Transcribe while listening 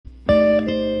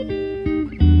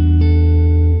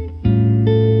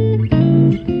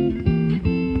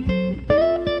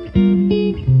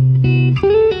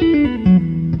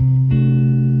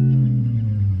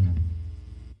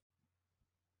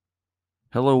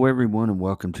Hello, everyone, and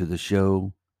welcome to the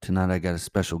show. Tonight, I got a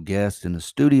special guest in the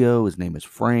studio. His name is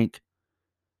Frank,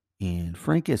 and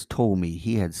Frank has told me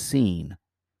he had seen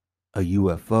a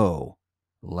UFO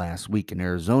last week in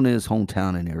Arizona, his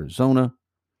hometown in Arizona.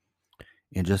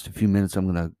 In just a few minutes,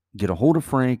 I'm going to get a hold of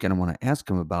Frank, and I want to ask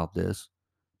him about this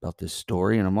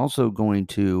story, and I'm also going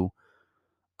to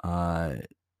uh,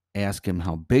 ask him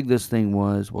how big this thing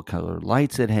was, what color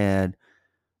lights it had,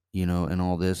 and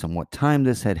all this, and what time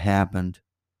this had happened.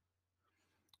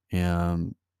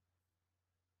 Um,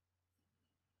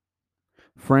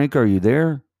 Frank, are you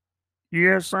there?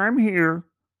 Yes, I'm here.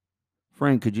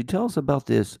 Frank, could you tell us about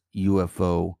this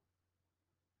UFO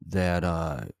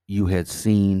that you had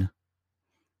seen?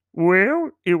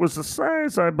 Well, it was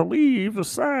I believe, the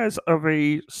size of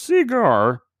a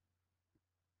cigar.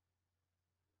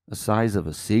 The size of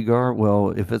a cigar?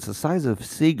 Well, if it's the size of a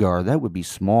cigar, that would be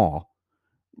small.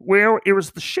 Well, it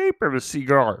was the shape of a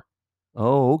cigar.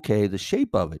 Oh, okay, the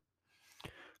shape of it.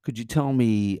 Could you tell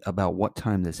me about what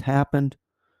time this happened?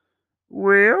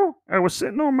 Well, I was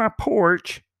sitting on my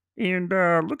porch and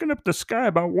looking up the sky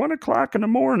about 1 o'clock in the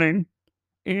morning,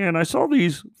 and I saw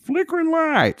these flickering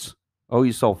lights. Oh,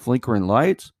 you saw flickering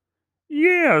lights?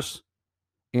 Yes.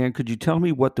 And could you tell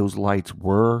me what those lights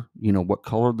were? What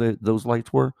color those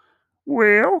lights were?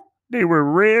 Well, they were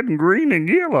red and green and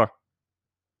yellow.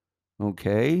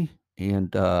 Okay.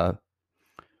 And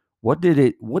what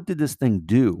did this thing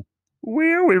do?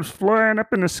 Well, it was flying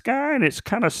up in the sky and it's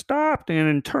kind of stopped and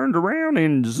then turned around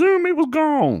and zoom, it was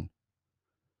gone.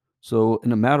 So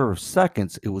in a matter of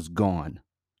seconds, it was gone.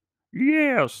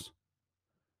 Yes.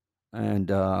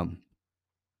 And uh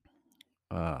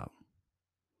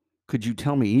could you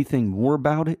tell me anything more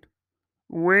about it?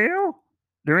 Well,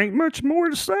 there ain't much more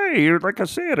to say. Like I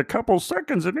said, a couple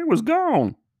seconds and it was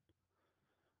gone.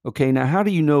 Okay, now how do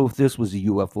you know if this was a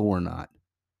UFO or not?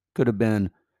 Could have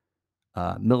been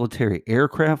military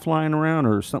aircraft flying around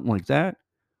or something like that.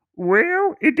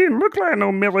 Well, it didn't look like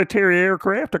no military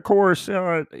aircraft. Of course,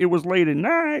 it was late at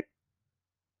night.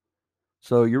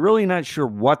 So you're really not sure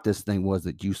what this thing was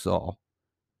that you saw.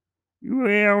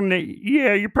 Well,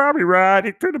 yeah, you're probably right.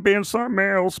 It could have been something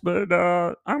else, but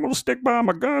I'm going to stick by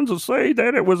my guns and say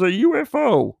that it was a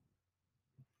UFO.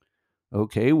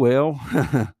 Okay, well,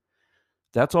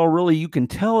 that's all really you can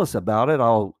tell us about it.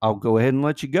 I'll go ahead and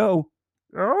let you go.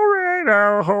 All right,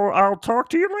 I'll talk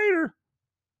to you later.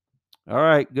 All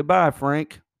right, goodbye,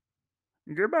 Frank.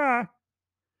 Goodbye.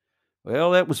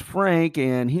 Well, that was Frank,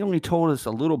 and he only told us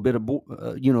a little bit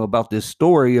about this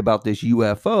story about this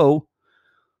UFO.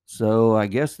 So I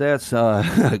guess that's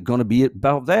going to be it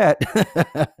about that.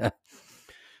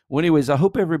 Well, anyways, I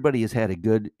hope everybody has had a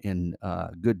good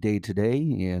day today.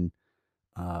 And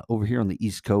over here on the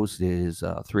East Coast it is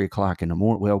 3 o'clock in the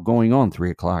morning. Well, going on 3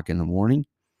 o'clock in the morning.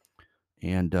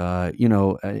 And I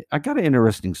got an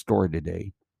interesting story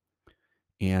today.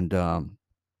 And I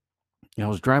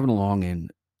was driving along, and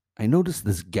I noticed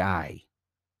this guy.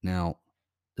 Now,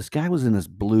 this guy was in this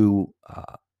blue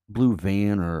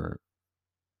van or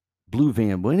blue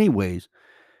van. Well, anyways,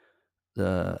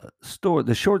 the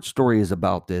short story is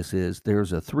about this is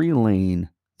there's a three lane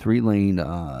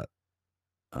uh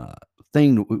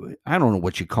thing. I don't know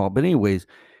what you call it, but anyways,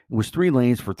 it was 3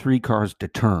 lanes for 3 cars to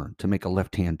turn to make a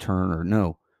left-hand turn, or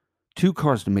no, 2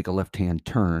 cars to make a left-hand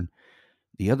turn.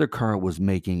 The other car was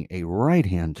making a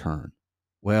right-hand turn.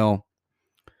 Well,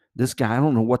 this guy, I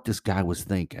don't know what this guy was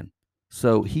thinking.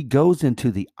 So he goes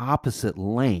into the opposite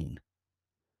lane,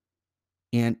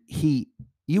 and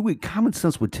you would common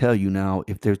sense would tell you now,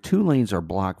 if their 2 lanes are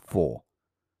blocked full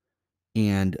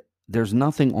and there's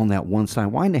nothing on that one side,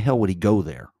 why in the hell would he go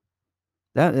there?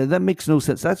 That makes no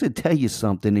sense. That should tell you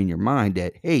something in your mind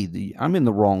that, hey, I'm in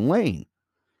the wrong lane.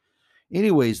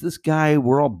 Anyways, this guy,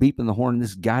 we're all beeping the horn.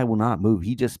 This guy will not move.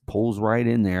 He just pulls right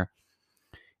in there.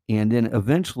 And then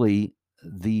eventually,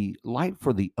 the light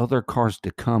for the other cars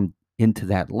to come into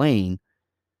that lane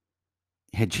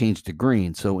had changed to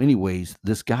green. So, anyways,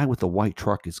 this guy with the white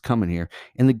truck is coming here.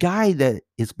 And the guy that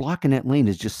is blocking that lane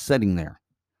is just sitting there.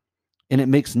 And it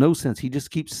makes no sense. He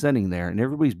just keeps sitting there. And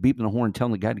everybody's beeping the horn,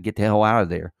 telling the guy to get the hell out of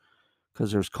there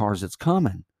because there's cars that's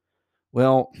coming.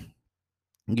 Well,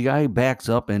 the guy backs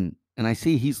up, and I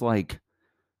see he's like,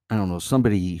 I don't know,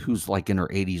 somebody who's like in her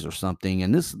 80s or something.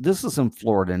 And this is in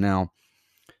Florida. Now,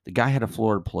 the guy had a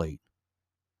Florida plate,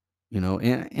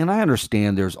 and I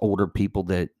understand there's older people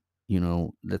that,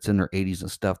 that's in their 80s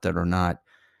and stuff that are not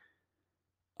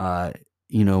uh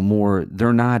more,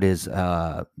 they're not as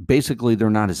basically they're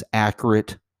not as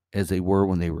accurate as they were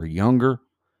when they were younger.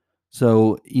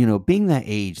 So, being that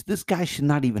age, this guy should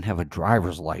not even have a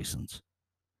driver's license.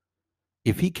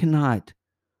 If he cannot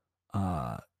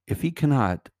if he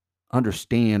cannot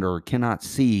understand or cannot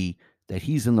see that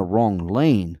he's in the wrong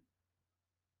lane,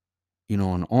 in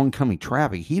oncoming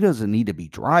traffic, he doesn't need to be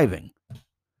driving.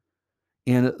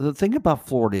 And the thing about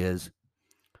Florida is,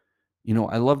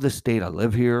 I love this state. I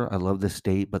live here. I love this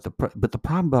state. But the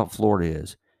problem about Florida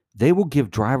is they will give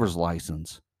driver's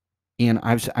license. And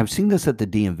I've seen this at the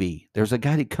DMV. There's a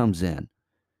guy that comes in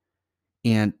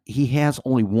and he has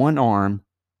only one arm.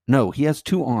 No, he has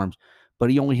two arms, but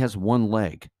he only has one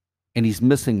leg, and he's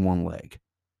missing one leg.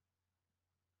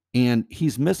 And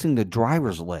he's missing the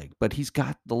driver's leg, but he's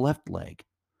got the left leg.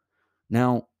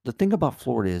 Now, the thing about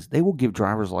Florida is they will give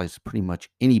driver's license pretty much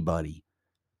anybody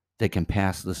that can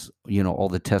pass this, all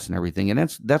the tests and everything,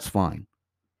 and that's fine.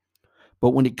 But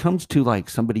when it comes to like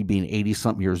somebody being 80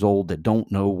 something years old that don't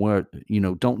know what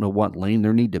lane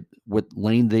what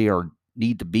lane they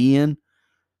need to be in,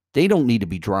 they don't need to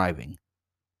be driving.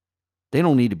 They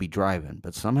don't need to be driving,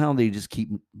 but somehow they just keep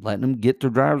letting them get their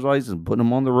driver's license and putting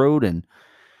them on the road and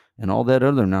all that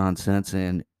other nonsense.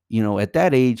 And at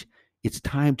that age, it's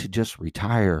time to just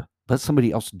retire. Let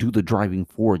somebody else do the driving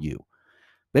for you.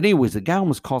 But anyways, the guy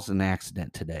almost caused an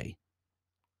accident today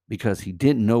because he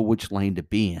didn't know which lane to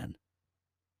be in.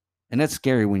 And that's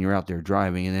scary when you're out there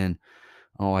driving. And then,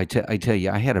 I tell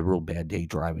you, I had a real bad day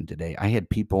driving today. I had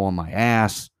people on my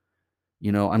ass.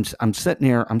 I'm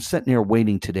sitting there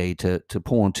waiting today to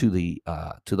pull onto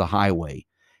the highway.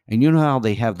 And you know how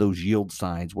they have those yield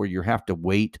signs where you have to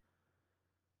wait,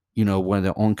 when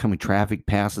the oncoming traffic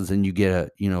passes and you get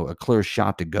a clear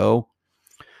shot to go.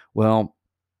 Well,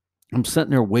 I'm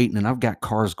sitting there waiting and I've got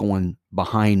cars going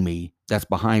behind me. That's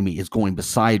behind me is going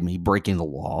beside me, breaking the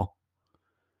law.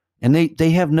 And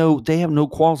they have no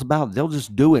qualms about it. They'll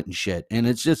just do it and shit. And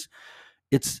it's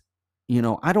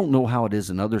I don't know how it is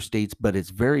in other states, but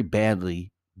it's very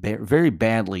badly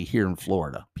here in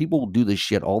Florida. People will do this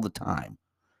shit all the time.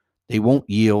 They won't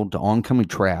yield to oncoming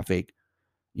traffic,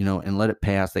 and let it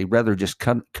pass. They'd rather just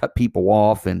cut people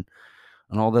off and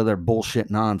all the other bullshit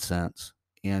nonsense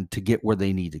and to get where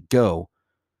they need to go.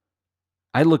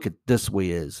 I look at this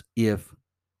way is if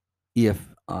you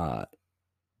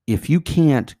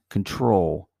can't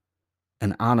control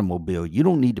an automobile, you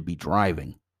don't need to be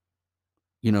driving.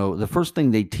 The first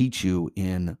thing they teach you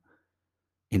in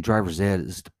driver's ed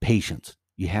is patience.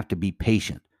 You have to be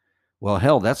patient. Well,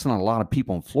 hell, that's not a lot of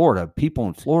people in Florida. A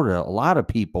lot of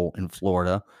people in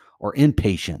Florida are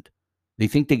impatient. They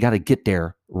think they got to get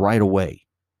there right away.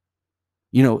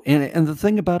 And the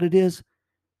thing about it is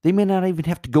they may not even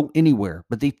have to go anywhere,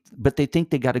 but they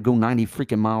think they got to go 90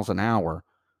 freaking miles an hour,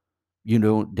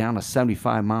 down a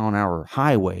 75 mile an hour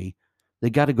highway.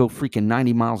 They got to go freaking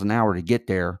 90 miles an hour to get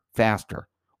there faster.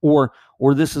 Or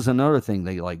this is another thing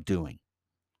they like doing.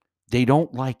 They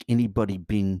don't like anybody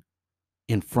being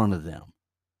in front of them.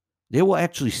 They will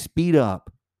actually speed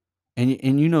up,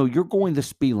 and you're going the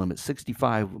speed limit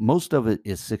 65. Most of it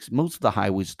is 6. Most of the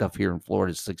highway stuff here in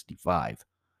Florida is 65,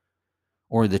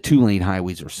 or the 2-lane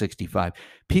highways are 65.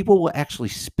 People will actually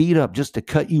speed up just to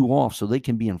cut you off so they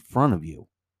can be in front of you.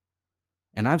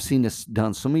 And I've seen this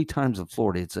done so many times in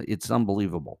Florida. It's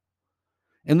unbelievable.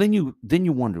 And then you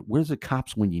wonder, where's the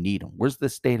cops when you need them? Where's the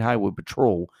state highway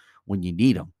patrol when you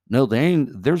need them? No,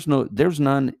 there's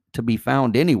none to be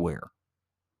found anywhere.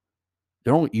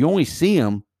 You only see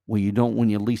them when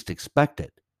you least expect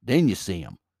it. Then you see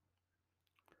them.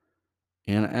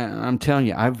 And I'm telling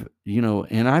you, I've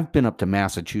been up to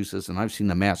Massachusetts and I've seen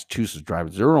the Massachusetts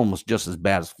drivers. They're almost just as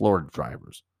bad as Florida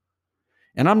drivers.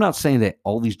 And I'm not saying that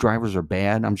all these drivers are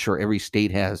bad. I'm sure every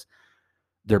state has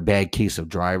their bad case of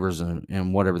drivers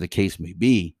and whatever the case may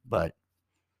be. But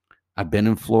I've been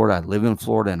in Florida. I live in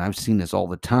Florida, and I've seen this all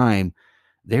the time.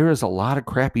 There is a lot of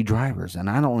crappy drivers, and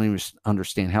I don't even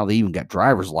understand how they even got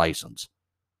driver's license.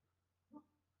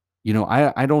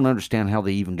 I don't understand how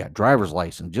they even got driver's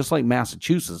license. Just like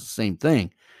Massachusetts, the same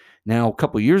thing. Now, a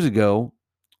couple of years ago,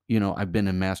 I've been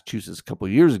in Massachusetts a couple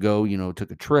of years ago,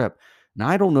 took a trip. Now,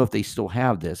 I don't know if they still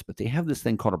have this, but they have this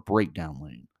thing called a breakdown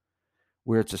lane,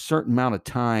 where it's a certain amount of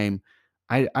time.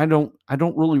 I don't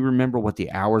really remember what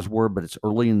the hours were, but it's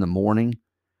early in the morning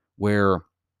where,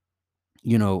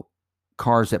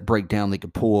 cars that break down, they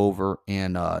could pull over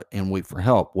and wait for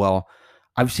help. Well,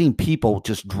 I've seen people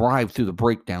just drive through the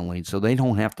breakdown lane so they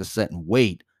don't have to sit and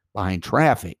wait behind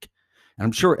traffic. And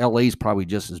I'm sure LA is probably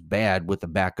just as bad with the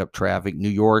backup traffic. New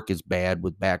York is bad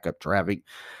with backup traffic,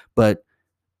 but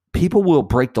people will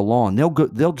break the law and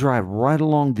they'll drive right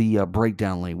along the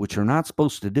breakdown lane, which they're not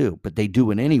supposed to do, but they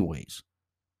do it anyways.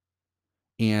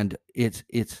 And it's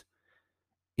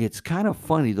kind of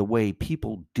funny the way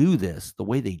people do this, the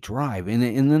way they drive. And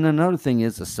then another thing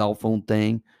is the cell phone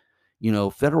thing.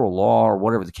 federal law or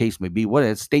whatever the case may be, what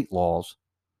it's state laws.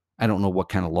 I don't know what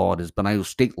kind of law it is, but I know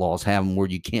state laws have them where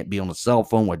you can't be on a cell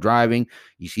phone while driving.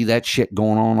 You see that shit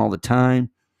going on all the time.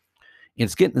 And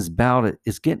it's getting as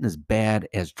bad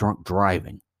as drunk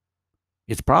driving.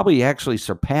 It's probably actually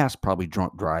surpassed probably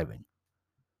drunk driving,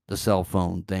 the cell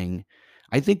phone thing.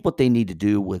 I think what they need to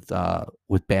do with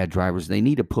bad drivers, they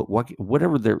need to put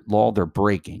whatever their law they're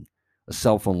breaking, a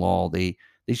cell phone law, they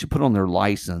should put on their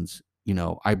license,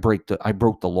 I broke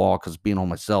the law because being on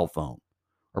my cell phone,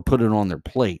 or put it on their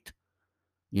plate,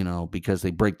 because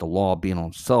they break the law being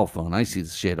on a cell phone. I see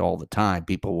this shit all the time,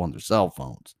 people on their cell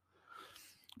phones.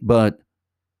 But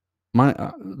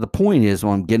the point is,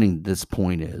 what I'm getting to this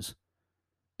point is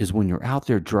when you're out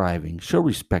there driving, show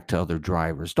respect to other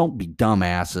drivers. Don't be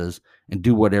dumbasses and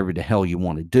do whatever the hell you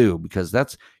want to do, because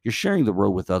you're sharing the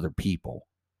road with other people.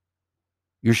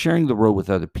 You're sharing the road with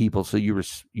other people, so you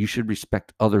should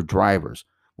respect other drivers,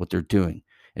 what they're doing.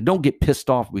 And don't get pissed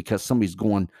off because somebody's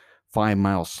going 5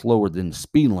 miles slower than the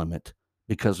speed limit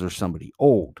because they're somebody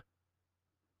old.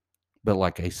 But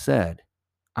like I said,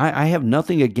 I have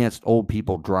nothing against old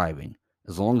people driving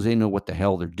as long as they know what the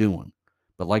hell they're doing.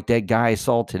 But like that guy I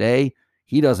saw today,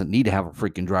 he doesn't need to have a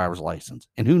freaking driver's license.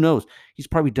 And who knows? He's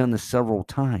probably done this several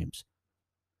times.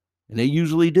 And they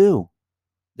usually do.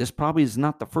 This probably is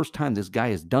not the first time this guy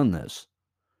has done this.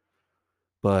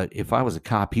 But if I was a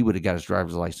cop, he would have got his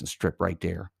driver's license stripped right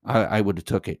there. I would have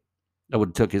took it. I would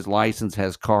have took his license,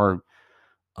 has car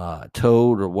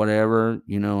towed or whatever,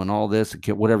 and all this,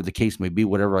 whatever the case may be,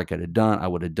 whatever I could have done, I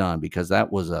would have done, because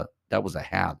that was a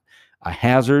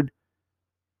hazard.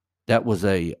 That was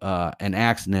an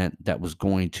accident that was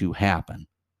going to happen.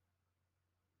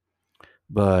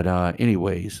 But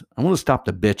anyways, I'm going to stop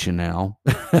the bitching now.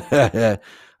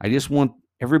 I just want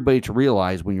everybody to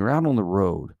realize, when you're out on the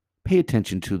road, pay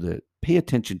attention to the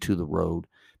road,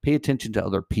 pay attention to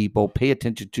other people, pay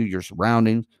attention to your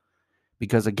surroundings,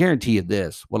 because I guarantee you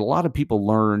this, what a lot of people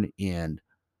learn in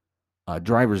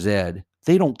driver's ed,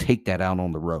 they don't take that out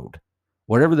on the road.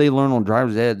 Whatever they learn on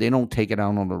driver's ed, they don't take it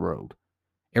out on the road.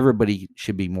 Everybody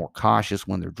should be more cautious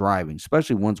when they're driving,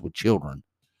 especially ones with children.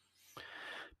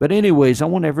 But anyways, I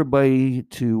want everybody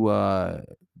to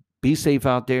be safe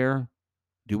out there.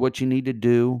 Do what you need to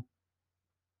do.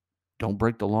 Don't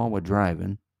break the law while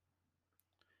driving.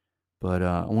 But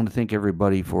I want to thank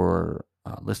everybody for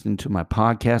listening to my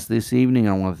podcast this evening.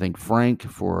 I want to thank Frank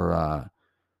for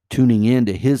tuning in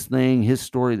to his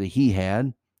story that he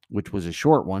had, which was a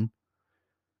short one.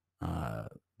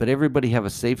 But everybody have a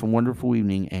safe and wonderful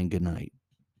evening, and good night.